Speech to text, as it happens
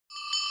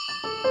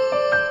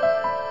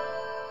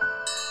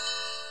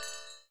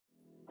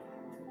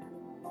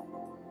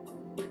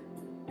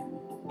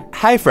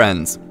Hi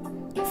friends!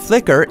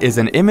 Flickr is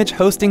an image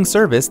hosting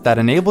service that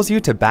enables you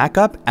to back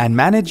up and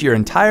manage your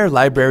entire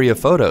library of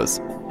photos.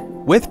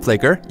 With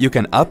Flickr, you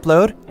can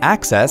upload,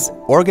 access,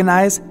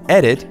 organize,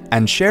 edit,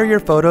 and share your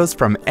photos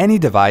from any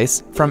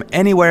device from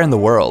anywhere in the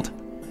world.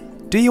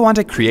 Do you want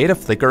to create a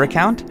Flickr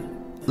account?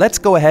 Let's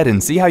go ahead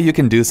and see how you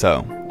can do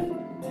so.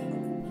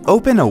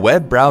 Open a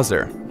web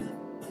browser.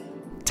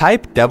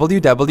 Type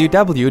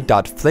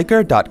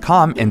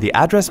www.flickr.com in the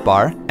address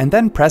bar and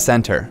then press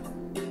enter.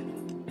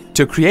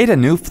 To create a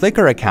new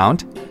Flickr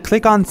account,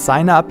 click on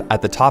Sign Up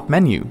at the top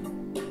menu.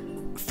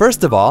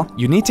 First of all,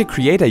 you need to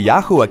create a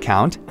Yahoo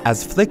account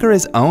as Flickr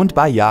is owned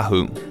by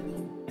Yahoo.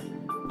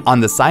 On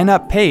the Sign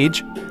Up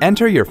page,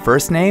 enter your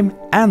first name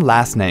and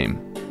last name.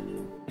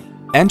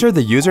 Enter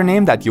the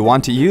username that you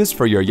want to use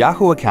for your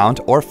Yahoo account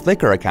or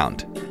Flickr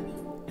account.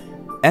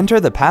 Enter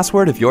the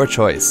password of your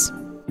choice.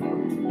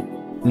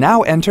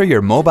 Now enter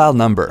your mobile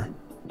number.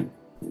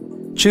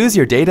 Choose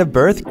your date of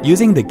birth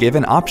using the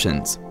given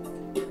options.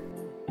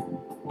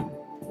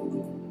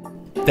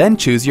 Then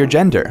choose your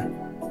gender.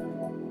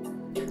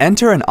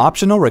 Enter an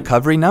optional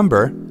recovery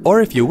number,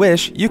 or if you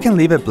wish, you can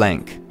leave it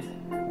blank.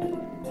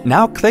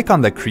 Now click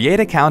on the Create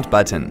Account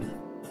button.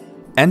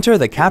 Enter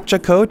the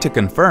CAPTCHA code to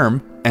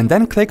confirm, and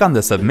then click on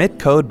the Submit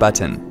Code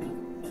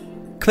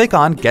button. Click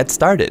on Get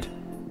Started.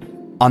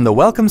 On the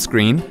welcome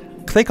screen,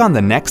 click on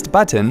the Next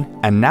button,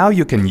 and now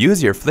you can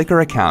use your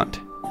Flickr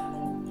account.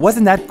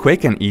 Wasn't that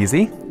quick and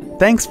easy?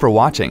 Thanks for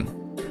watching.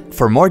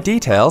 For more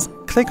details,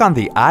 click on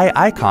the eye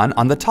icon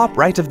on the top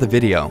right of the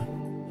video.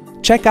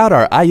 Check out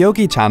our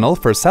iYogi channel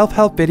for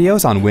self-help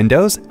videos on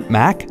Windows,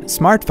 Mac,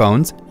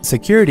 smartphones,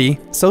 security,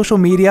 social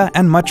media,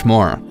 and much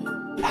more.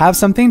 Have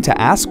something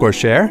to ask or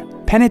share?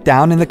 Pen it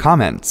down in the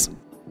comments.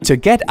 To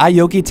get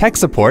iYogi tech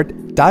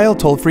support, dial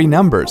toll-free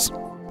numbers.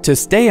 To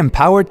stay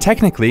empowered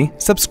technically,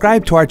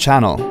 subscribe to our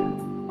channel.